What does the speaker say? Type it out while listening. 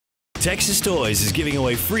Texas Toyz is giving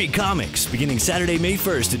away free comics beginning Saturday, May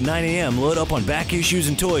 1st at 9 a.m. Load up on back issues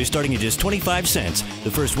and toys starting at just 25 cents. The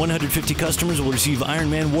first 150 customers will receive Iron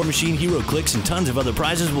Man, War Machine, Hero Clicks, and tons of other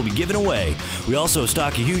prizes will be given away. We also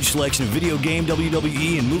stock a huge selection of video game,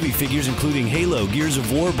 WWE, and movie figures including Halo, Gears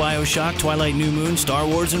of War, BioShock, Twilight New Moon, Star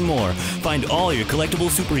Wars, and more. Find all your collectible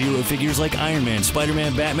superhero figures like Iron Man,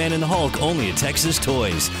 Spider-Man, Batman, and the Hulk only at Texas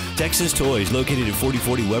Toyz. Texas Toyz, located at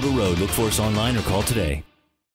 4040 Weber Road. Look for us online or call today.